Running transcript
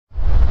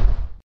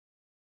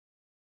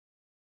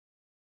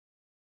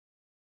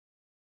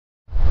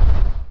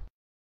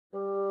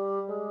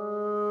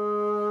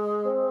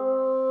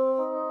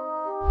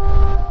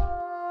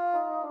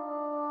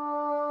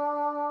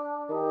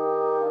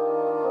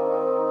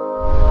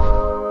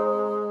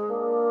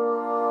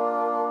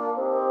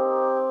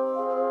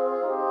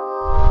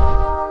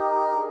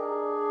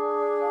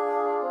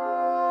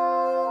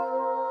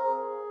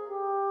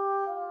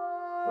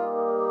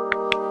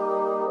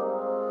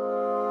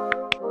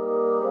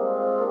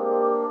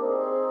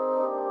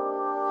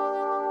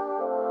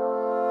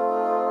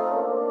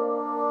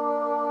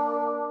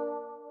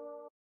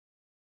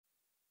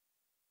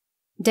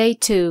Day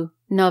 2.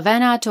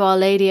 Novena to Our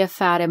Lady of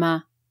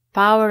Fatima.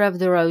 Power of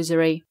the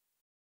Rosary.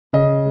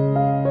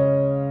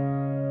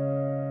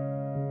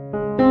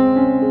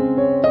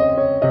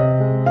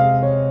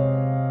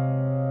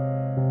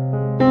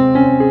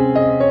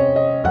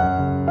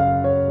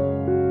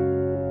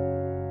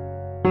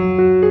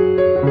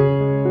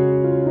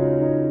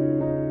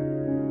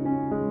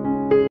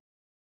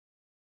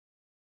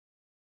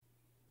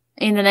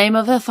 In the name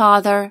of the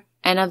Father,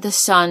 and of the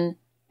Son,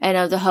 and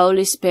of the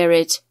Holy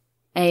Spirit.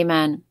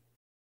 Amen.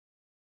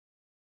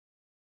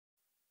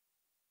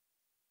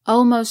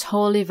 O most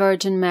Holy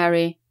Virgin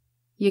Mary,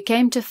 you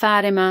came to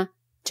Fatima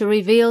to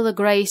reveal the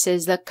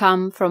graces that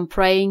come from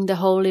praying the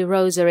Holy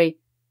Rosary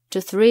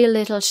to 3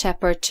 little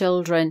shepherd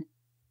children.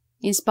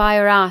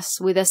 Inspire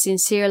us with a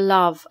sincere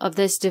love of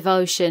this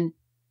devotion,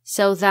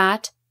 so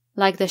that,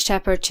 like the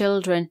shepherd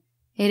children,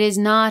 it is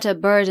not a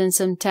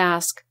burdensome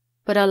task,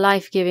 but a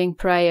life-giving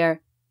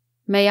prayer.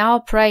 May our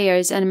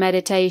prayers and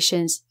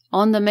meditations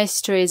on the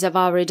mysteries of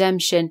our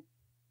redemption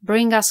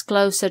bring us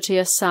closer to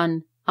your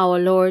Son, our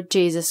Lord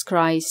Jesus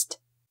Christ.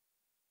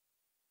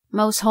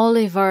 Most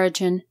Holy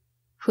Virgin,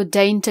 who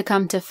deigned to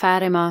come to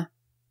Fatima,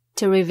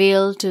 to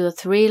reveal to the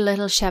 3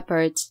 little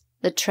shepherds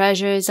the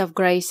treasures of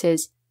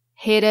graces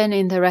hidden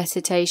in the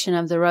recitation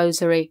of the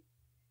Rosary,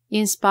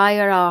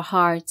 inspire our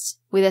hearts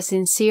with a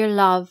sincere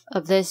love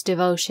of this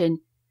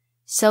devotion,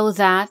 so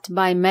that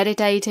by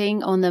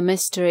meditating on the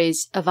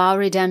mysteries of our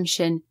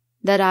redemption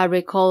that are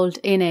recalled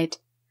in it,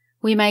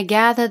 we may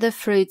gather the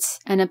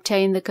fruits and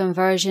obtain the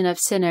conversion of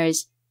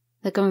sinners,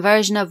 the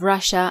conversion of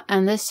Russia,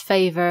 and this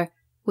favor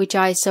which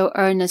I so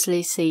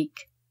earnestly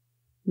seek.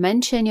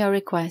 Mention your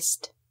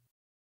request.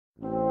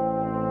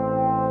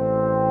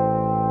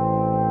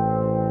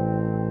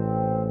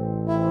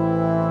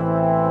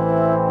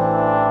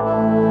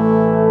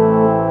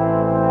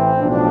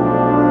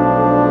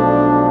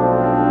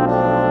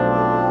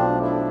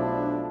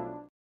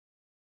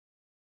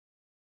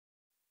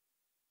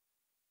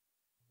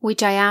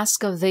 Which I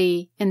ask of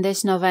thee in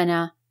this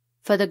novena,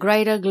 for the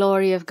greater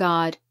glory of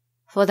God,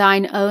 for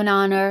thine own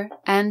honor,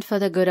 and for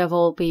the good of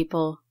all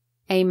people.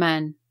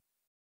 Amen.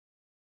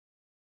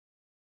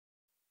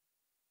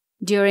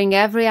 During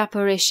every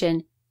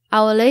apparition,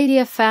 Our Lady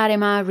of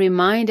Fatima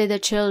reminded the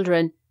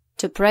children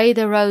to pray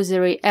the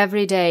Rosary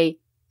every day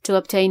to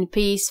obtain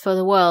peace for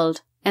the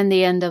world and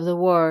the end of the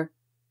war.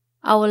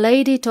 Our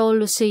Lady told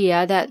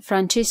Lucia that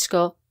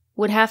Francisco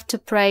would have to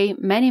pray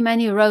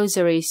many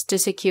rosaries to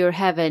secure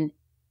heaven.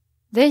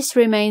 This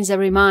remains a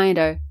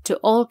reminder to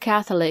all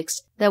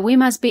Catholics that we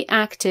must be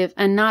active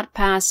and not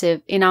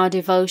passive in our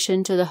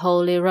devotion to the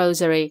Holy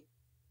Rosary.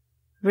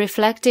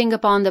 Reflecting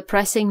upon the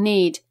pressing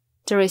need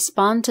to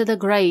respond to the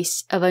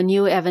grace of a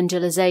new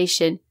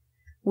evangelization,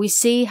 we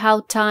see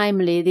how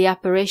timely the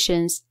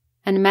apparitions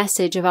and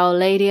message of Our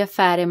Lady of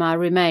Fatima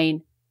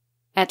remain.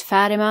 At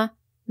Fatima,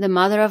 the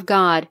Mother of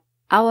God,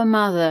 our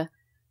Mother,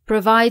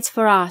 provides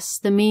for us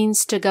the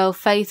means to go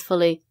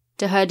faithfully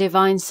to her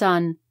Divine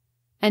Son,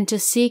 and to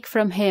seek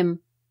from Him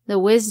the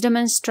wisdom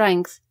and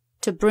strength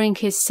to bring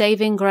His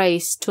saving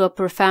grace to a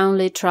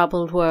profoundly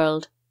troubled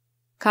world.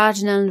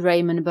 Cardinal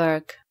Raymond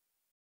Burke.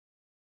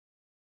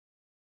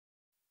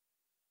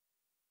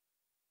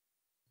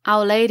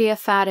 Our Lady of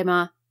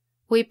Fatima,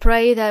 we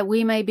pray that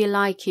we may be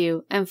like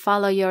you and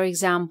follow your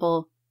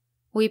example.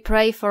 We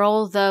pray for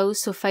all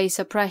those who face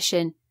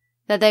oppression,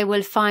 that they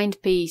will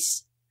find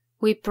peace.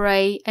 We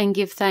pray and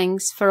give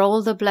thanks for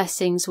all the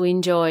blessings we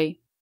enjoy.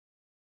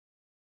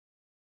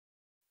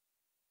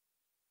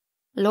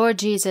 Lord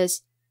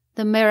Jesus,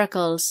 the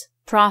miracles,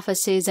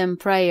 prophecies, and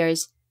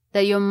prayers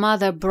that your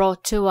Mother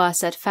brought to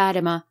us at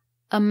Fatima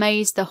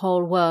amazed the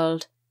whole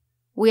world.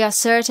 We are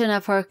certain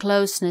of her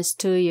closeness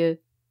to you.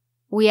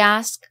 We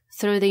ask,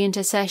 through the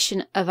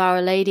intercession of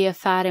Our Lady of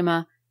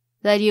Fatima,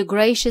 that you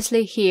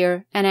graciously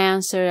hear and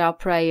answer our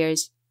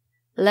prayers.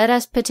 Let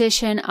us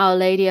petition Our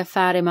Lady of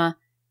Fatima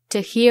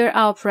to hear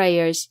our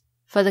prayers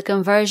for the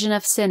conversion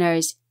of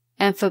sinners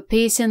and for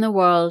peace in the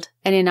world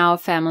and in our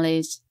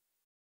families.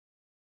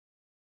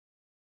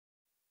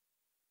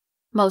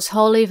 Most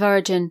Holy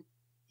Virgin,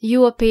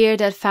 you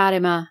appeared at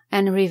Fatima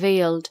and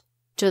revealed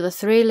to the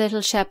 3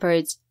 little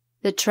shepherds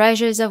the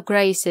treasures of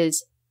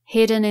graces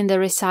hidden in the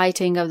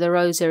reciting of the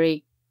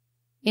Rosary.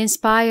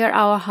 Inspire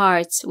our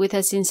hearts with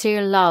a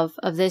sincere love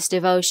of this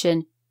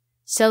devotion,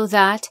 so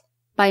that,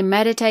 by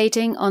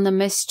meditating on the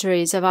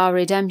mysteries of our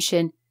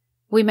redemption,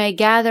 we may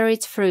gather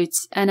its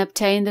fruits and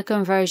obtain the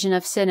conversion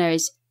of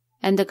sinners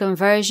and the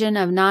conversion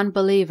of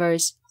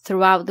non-believers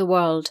throughout the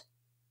world.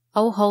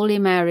 O Holy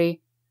Mary,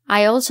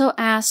 I also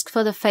ask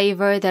for the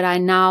favor that I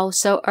now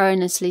so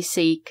earnestly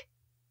seek.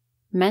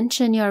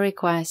 Mention your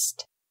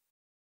request.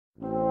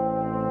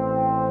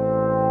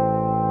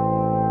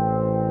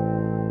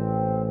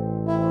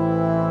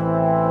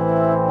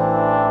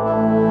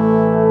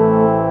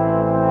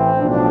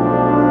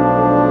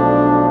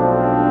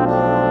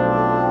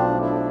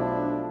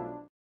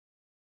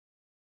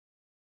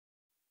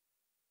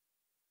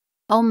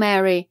 O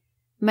Mary,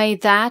 may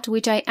that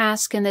which I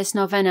ask in this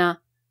novena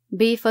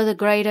be for the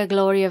greater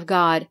glory of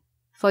God,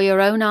 for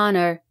your own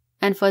honor,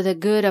 and for the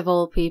good of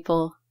all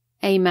people.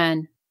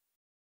 Amen.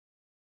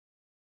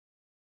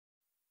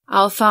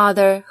 Our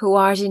Father, who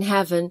art in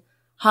heaven,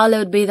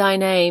 hallowed be thy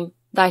name.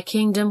 Thy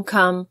kingdom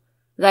come,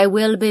 thy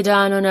will be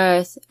done on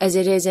earth as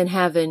it is in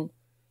heaven.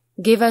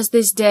 Give us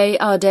this day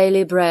our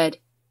daily bread,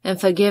 and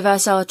forgive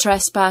us our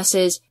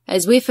trespasses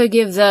as we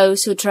forgive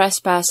those who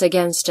trespass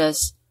against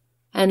us.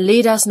 And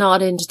lead us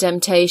not into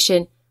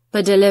temptation,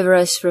 but deliver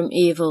us from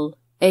evil.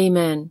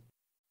 Amen.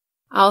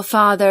 Our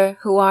Father,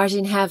 who art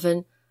in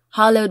heaven,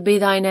 hallowed be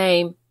thy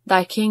name.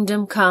 Thy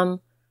kingdom come,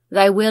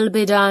 thy will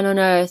be done on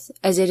earth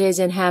as it is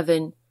in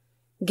heaven.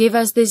 Give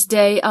us this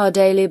day our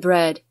daily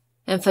bread,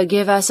 and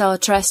forgive us our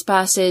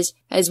trespasses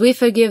as we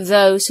forgive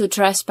those who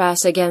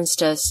trespass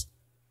against us.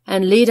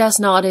 And lead us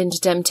not into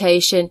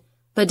temptation,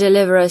 but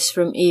deliver us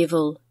from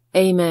evil.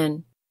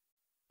 Amen.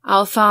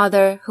 Our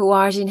Father, who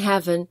art in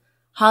heaven,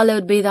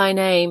 hallowed be thy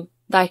name.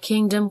 Thy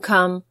kingdom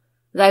come,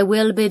 thy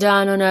will be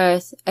done on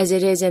earth as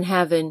it is in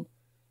heaven.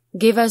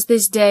 Give us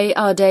this day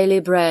our daily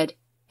bread,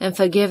 and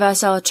forgive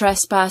us our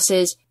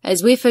trespasses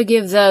as we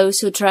forgive those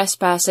who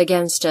trespass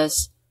against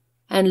us.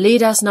 And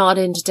lead us not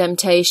into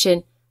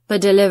temptation, but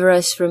deliver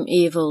us from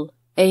evil.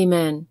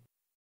 Amen.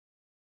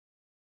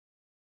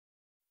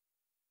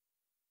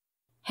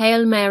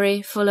 Hail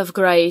Mary, full of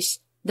grace,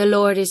 the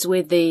Lord is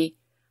with thee.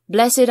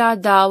 Blessed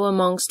art thou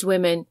amongst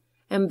women,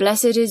 and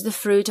blessed is the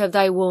fruit of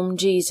thy womb,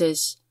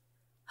 Jesus.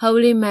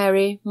 Holy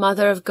Mary,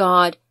 Mother of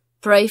God,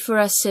 pray for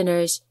us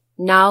sinners,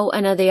 now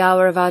and at the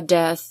hour of our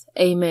death.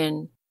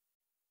 Amen.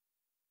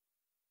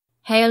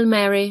 Hail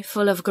Mary,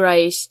 full of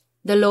grace,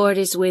 the Lord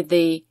is with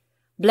thee.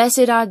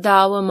 Blessed art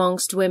thou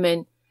amongst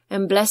women,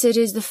 and blessed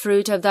is the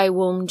fruit of thy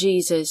womb,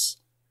 Jesus.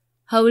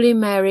 Holy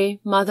Mary,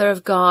 Mother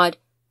of God,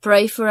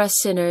 pray for us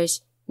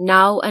sinners,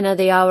 now and at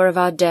the hour of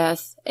our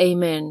death.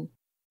 Amen.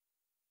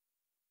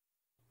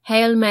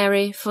 Hail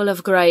Mary, full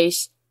of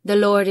grace, the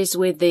Lord is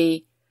with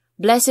thee.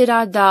 Blessed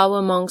art thou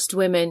amongst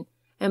women,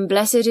 and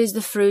blessed is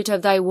the fruit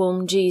of thy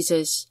womb,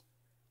 Jesus.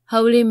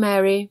 Holy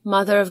Mary,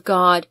 Mother of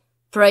God,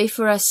 pray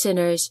for us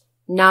sinners,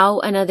 now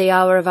and at the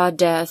hour of our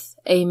death.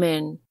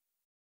 Amen.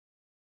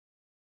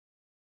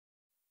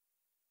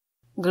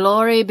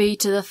 Glory be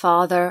to the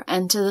Father,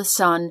 and to the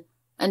Son,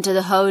 and to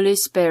the Holy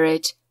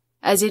Spirit,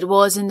 as it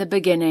was in the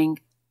beginning,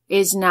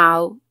 is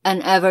now,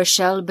 and ever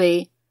shall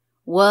be,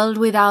 world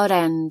without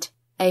end.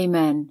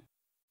 Amen.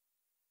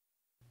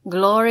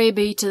 Glory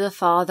be to the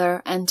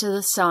Father, and to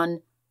the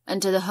Son,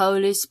 and to the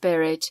Holy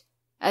Spirit,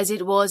 as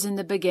it was in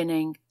the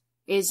beginning,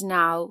 is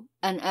now,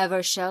 and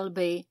ever shall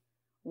be,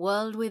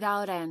 world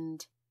without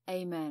end.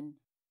 Amen.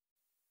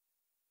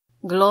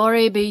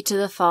 Glory be to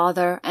the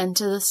Father, and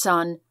to the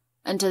Son,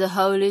 and to the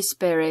Holy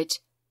Spirit,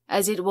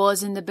 as it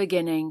was in the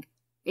beginning,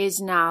 is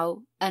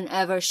now, and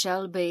ever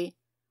shall be,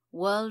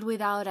 world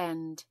without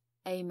end.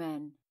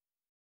 Amen.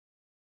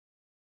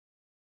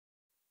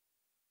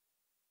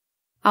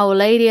 Our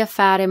Lady of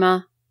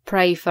Fatima,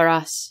 pray for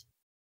us.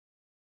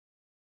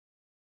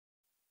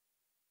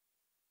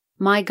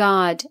 My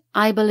God,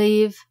 I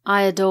believe,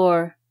 I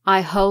adore,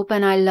 I hope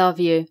and I love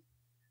you.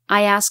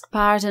 I ask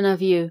pardon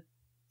of you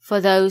for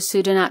those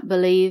who do not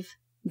believe,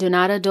 do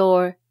not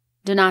adore,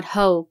 do not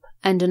hope,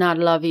 and do not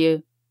love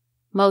you.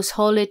 Most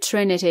Holy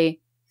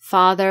Trinity,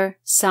 Father,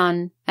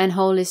 Son, and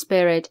Holy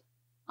Spirit,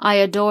 I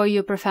adore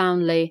you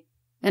profoundly,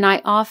 and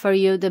I offer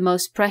you the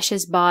most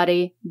precious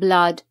body,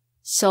 blood,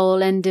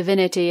 soul, and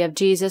divinity of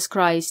Jesus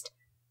Christ,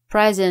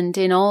 present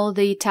in all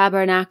the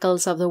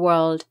tabernacles of the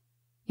world,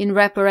 in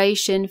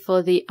reparation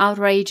for the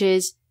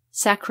outrages,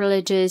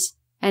 sacrileges,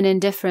 and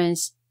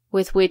indifference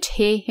with which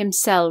he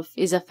himself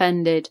is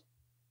offended,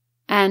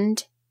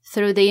 and,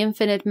 through the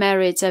infinite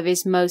merits of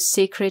his most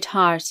secret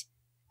heart,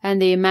 and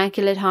the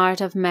Immaculate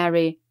Heart of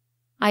Mary,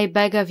 I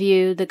beg of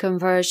you the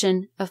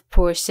conversion of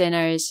poor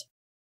sinners.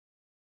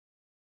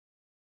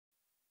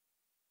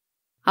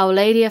 Our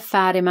Lady of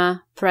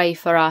Fatima, pray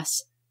for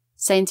us.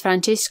 Saint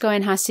Francisco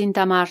and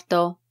Jacinta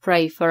Marto,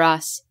 pray for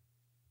us.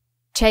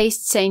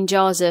 Chaste Saint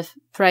Joseph,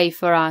 pray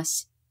for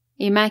us.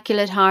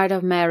 Immaculate Heart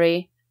of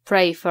Mary,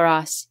 pray for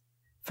us.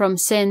 From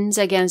sins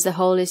against the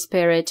Holy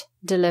Spirit,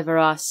 deliver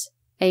us.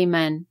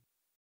 Amen.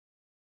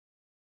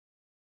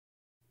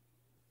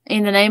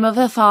 In the name of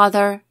the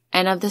Father,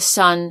 and of the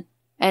Son,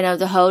 and of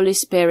the Holy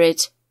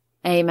Spirit.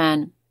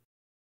 Amen.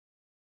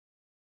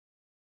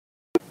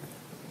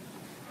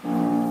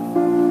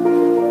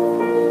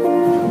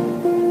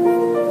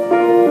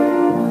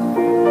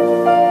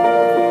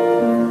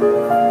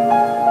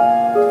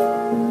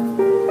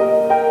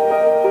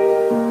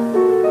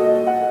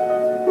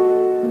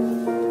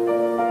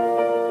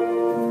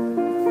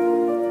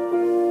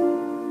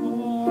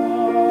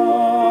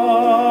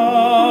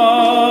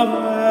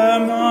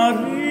 Ave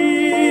Maria.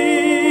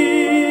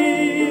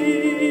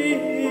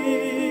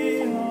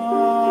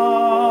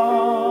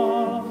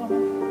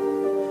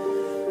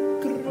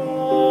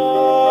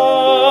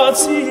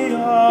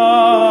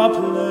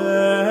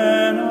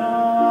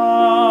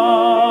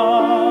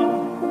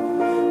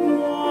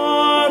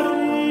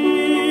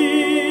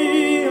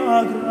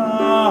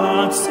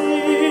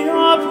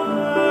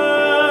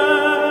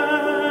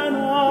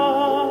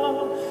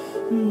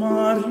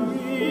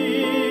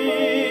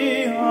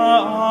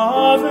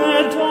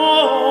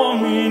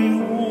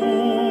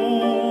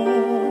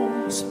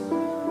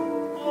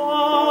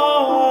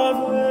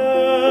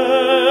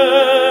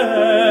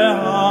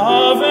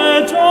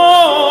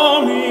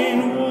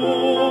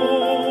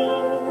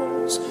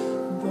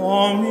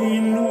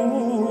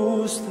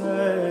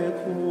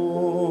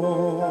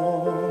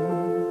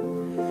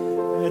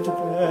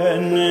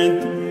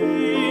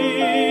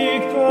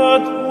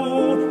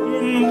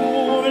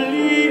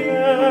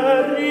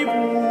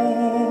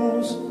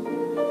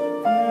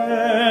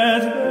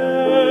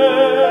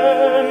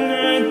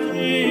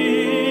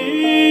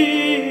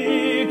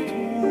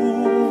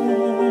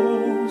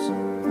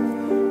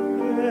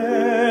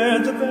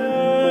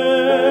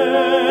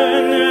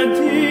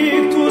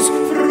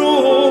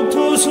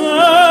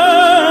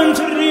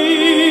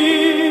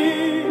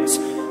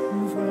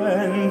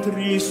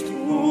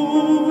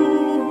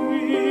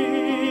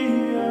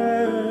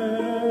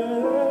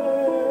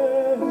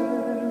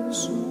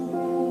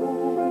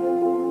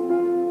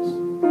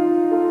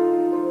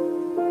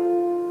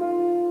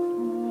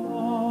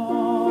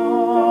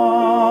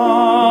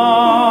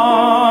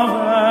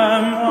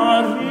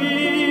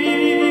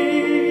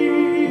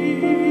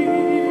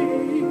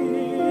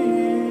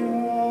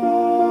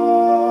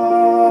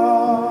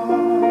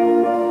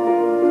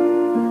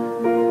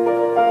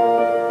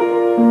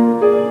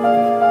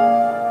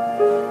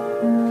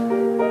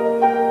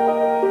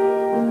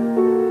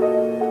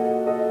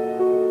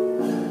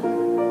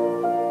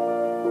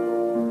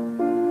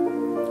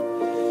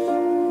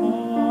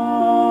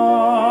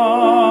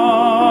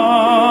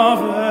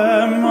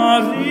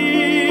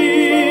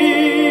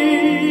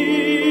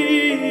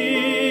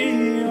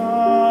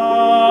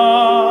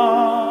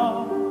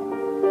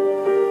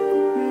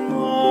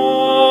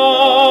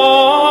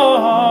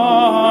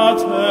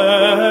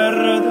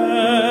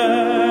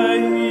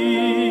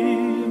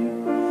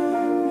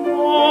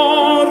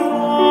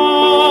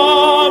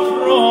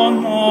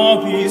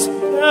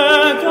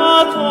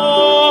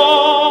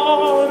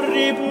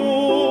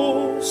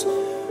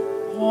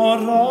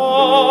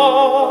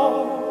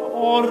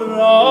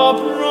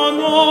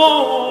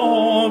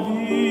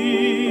 nobis.